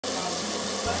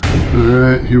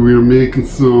Alright, here we are making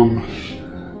some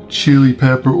chili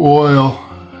pepper oil.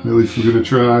 At least we're gonna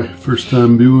try. First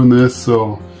time doing this,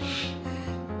 so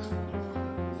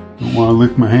don't want to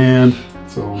lick my hand.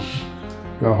 So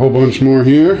got a whole bunch more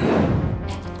here.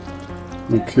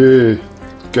 Okay,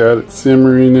 got it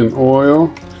simmering in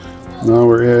oil. Now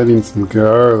we're adding some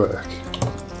garlic.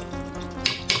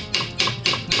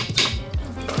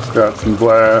 Got some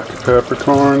black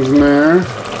peppercorns in there.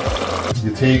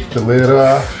 You take the lid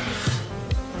off.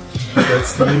 That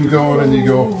steam going and you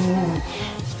go,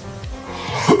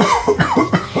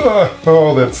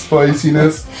 oh, that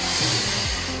spiciness.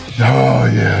 Oh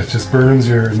yeah, it just burns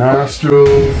your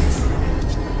nostrils.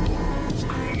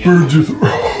 Burns your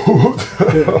throat.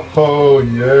 Oh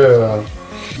yeah.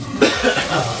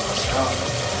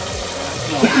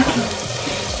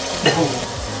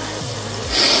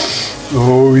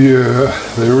 Oh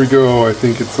yeah, there we go. I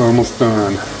think it's almost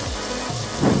done.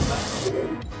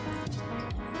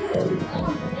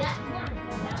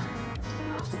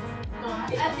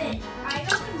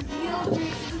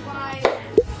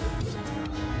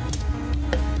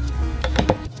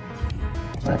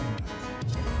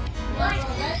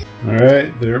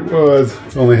 Alright, there it was.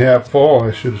 It's only half full.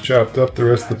 I should have chopped up the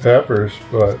rest of the peppers,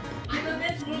 but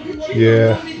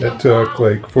yeah, that took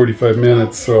like 45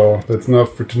 minutes, so that's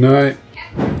enough for tonight.